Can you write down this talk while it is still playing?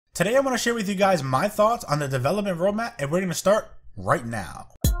Today I want to share with you guys my thoughts on the development roadmap, and we're going to start right now.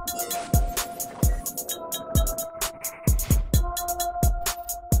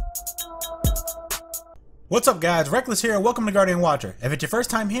 What's up guys, Reckless here and welcome to Guardian Watcher. If it's your first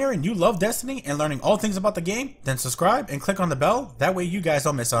time here and you love Destiny and learning all things about the game, then subscribe and click on the bell, that way you guys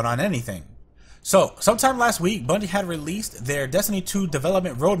don't miss out on anything. So, sometime last week, Bungie had released their Destiny 2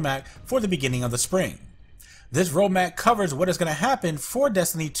 development roadmap for the beginning of the spring. This roadmap covers what is going to happen for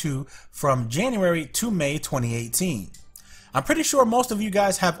Destiny 2 from January to May 2018. I'm pretty sure most of you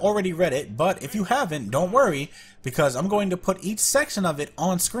guys have already read it, but if you haven't, don't worry, because I'm going to put each section of it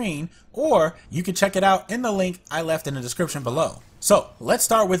on screen, or you can check it out in the link I left in the description below. So, let's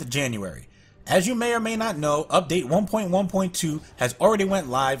start with January. As you may or may not know, update 1.1.2 has already went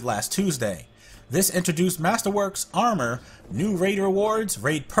live last Tuesday. This introduced Masterworks armor, new raid rewards,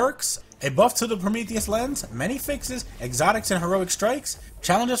 raid perks, a buff to the Prometheus lens, many fixes, exotics and heroic strikes,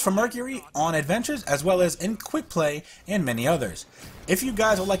 challenges for Mercury on adventures as well as in quick play, and many others. If you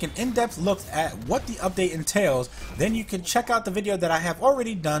guys would like an in-depth look at what the update entails, then you can check out the video that I have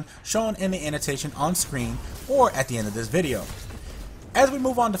already done shown in the annotation on screen or at the end of this video. As we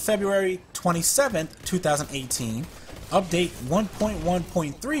move on to February 27th, 2018, update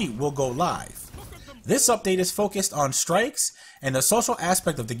 1.1.3 will go live. This update is focused on strikes and the social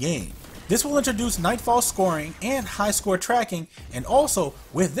aspect of the game. This will introduce Nightfall scoring and high score tracking, and also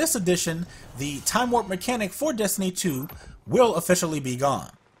with this addition, the time warp mechanic for Destiny 2 will officially be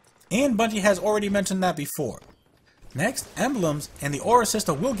gone. And Bungie has already mentioned that before. Next, emblems and the aura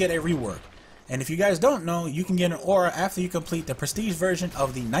system will get a rework. And if you guys don't know, you can get an aura after you complete the prestige version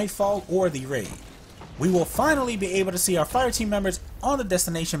of the Nightfall or the raid. We will finally be able to see our fireteam members on the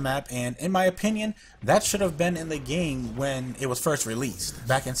destination map, and in my opinion, that should have been in the game when it was first released,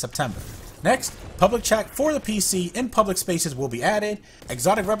 back in September. Next, public chat for the PC in public spaces will be added,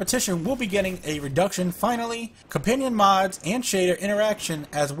 exotic repetition will be getting a reduction finally, companion mods and shader interaction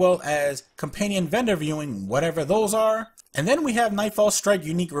as well as companion vendor viewing, whatever those are, and then we have Nightfall Strike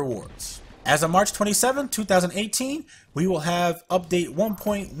unique rewards. As of March 27, 2018, we will have update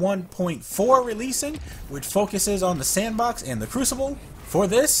 1.1.4 releasing, which focuses on the sandbox and the crucible. For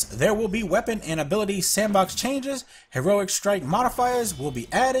this, there will be weapon and ability sandbox changes, heroic strike modifiers will be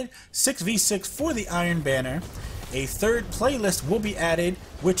added, 6v6 for the Iron Banner, a third playlist will be added,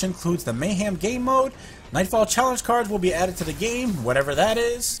 which includes the Mayhem game mode, Nightfall challenge cards will be added to the game, whatever that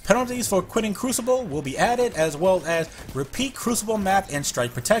is, penalties for quitting Crucible will be added, as well as repeat Crucible map and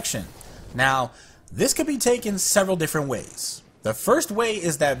strike protection. Now, this could be taken several different ways. The first way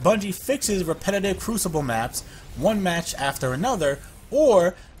is that Bungie fixes repetitive Crucible maps, one match after another,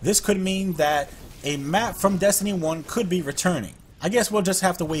 or this could mean that a map from Destiny 1 could be returning. I guess we'll just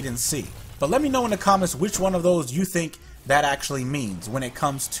have to wait and see. But let me know in the comments which one of those you think that actually means when it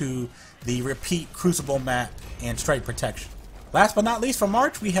comes to the repeat Crucible map and strike protection. Last but not least, for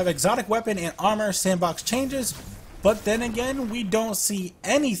March, we have exotic weapon and armor sandbox changes. But then again, we don't see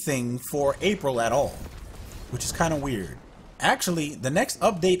anything for April at all, which is kind of weird. Actually, the next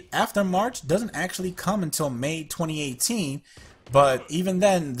update after March doesn't actually come until May 2018, but even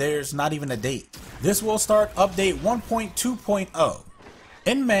then, there's not even a date. This will start update 1.2.0.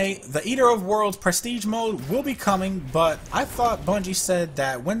 In May, the Eater of Worlds Prestige mode will be coming, but I thought Bungie said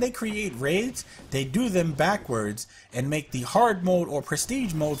that when they create raids, they do them backwards and make the hard mode or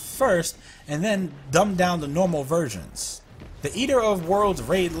prestige mode first and then dumb down the normal versions. The Eater of Worlds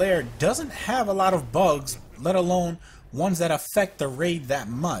raid lair doesn't have a lot of bugs, let alone ones that affect the raid that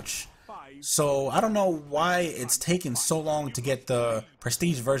much. So I don't know why it's taken so long to get the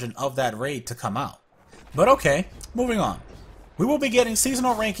prestige version of that raid to come out. But okay, moving on. We will be getting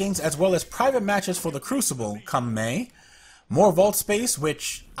seasonal rankings as well as private matches for the Crucible come May. More vault space,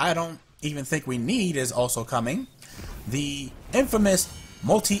 which I don't even think we need, is also coming. The infamous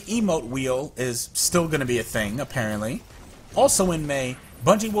multi-emote wheel is still going to be a thing, apparently. Also in May,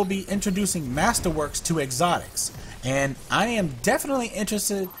 Bungie will be introducing Masterworks to exotics, and I am definitely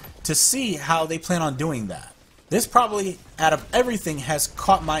interested to see how they plan on doing that. This probably, out of everything, has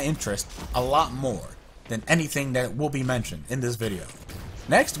caught my interest a lot more than anything that will be mentioned in this video.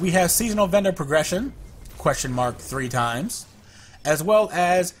 Next, we have seasonal vendor progression, question mark 3 times, as well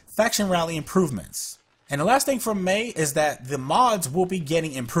as faction rally improvements. And the last thing from May is that the mods will be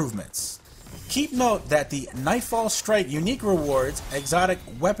getting improvements. Keep note that the Nightfall Strike unique rewards, exotic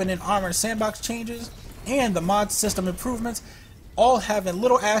weapon and armor sandbox changes, and the mod system improvements all have a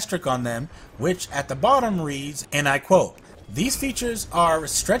little asterisk on them, which at the bottom reads, and I quote, "These features are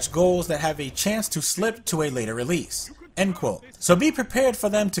stretch goals that have a chance to slip to a later release." End quote. So be prepared for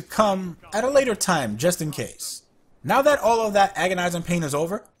them to come at a later time, just in case. Now that all of that agonizing pain is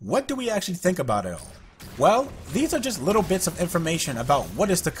over, what do we actually think about it all? Well, these are just little bits of information about what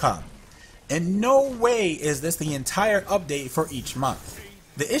is to come. In no way is this the entire update for each month.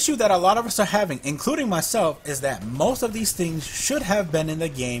 The issue that a lot of us are having, including myself, is that most of these things should have been in the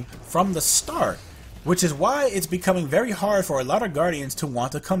game from the start, which is why it's becoming very hard for a lot of Guardians to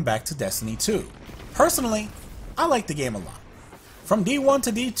want to come back to Destiny 2. Personally, I like the game a lot. From D1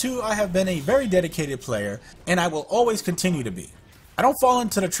 to D2, I have been a very dedicated player, and I will always continue to be. I don't fall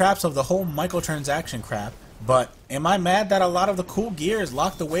into the traps of the whole microtransaction crap, but am I mad that a lot of the cool gear is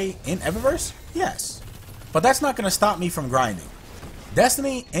locked away in Eververse? Yes. But that's not going to stop me from grinding.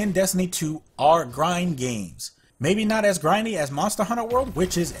 Destiny and Destiny 2 are grind games. Maybe not as grindy as Monster Hunter World,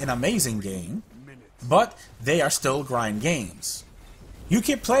 which is an amazing game, but they are still grind games. You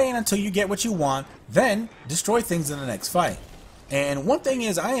keep playing until you get what you want, then destroy things in the next fight. And one thing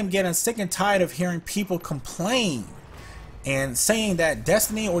is, I am getting sick and tired of hearing people complain and saying that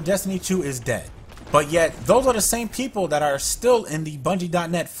Destiny or Destiny 2 is dead. But yet, those are the same people that are still in the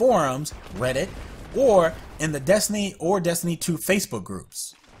Bungie.net forums, Reddit, or in the Destiny or Destiny 2 Facebook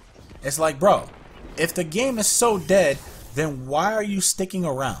groups. It's like, bro, if the game is so dead, then why are you sticking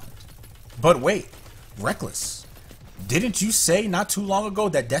around? But wait, Reckless, didn't you say not too long ago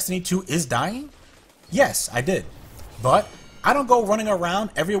that Destiny 2 is dying? Yes, I did. But I don't go running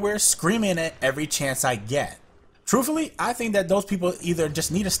around everywhere screaming it every chance I get. Truthfully, I think that those people either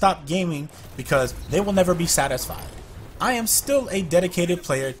just need to stop gaming because they will never be satisfied. I am still a dedicated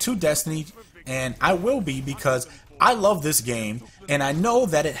player to Destiny, and I will be because I love this game and I know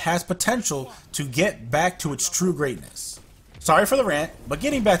that it has potential to get back to its true greatness. Sorry for the rant, but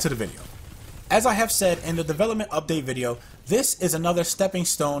getting back to the video. As I have said in the development update video, this is another stepping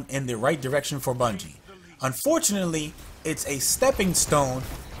stone in the right direction for Bungie. Unfortunately, it's a stepping stone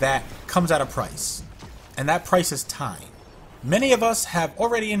that comes at a price, and that price is time. Many of us have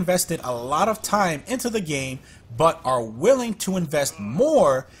already invested a lot of time into the game, but are willing to invest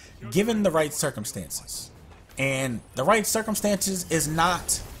more given the right circumstances. And the right circumstances is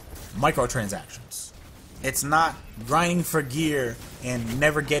not microtransactions. It's not grinding for gear and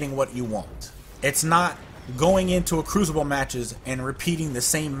never getting what you want. It's not going into a Crucible matches and repeating the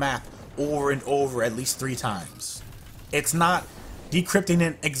same map over and over at least 3 times. It's not decrypting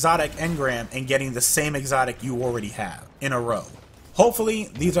an exotic engram and getting the same exotic you already have in a row. Hopefully,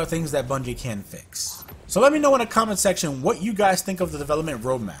 these are things that Bungie can fix. So let me know in the comment section what you guys think of the development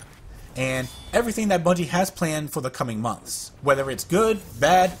roadmap and everything that Bungie has planned for the coming months. Whether it's good,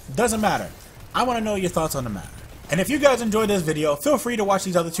 bad, doesn't matter. I want to know your thoughts on the matter. And if you guys enjoyed this video, feel free to watch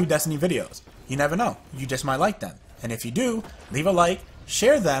these other 2 Destiny videos. You never know, you just might like them. And if you do, leave a like,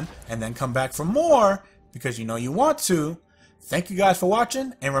 share them, and then come back for more because you know you want to. Thank you guys for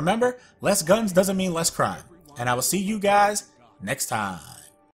watching, and remember, less guns doesn't mean less crime. And I will see you guys next time.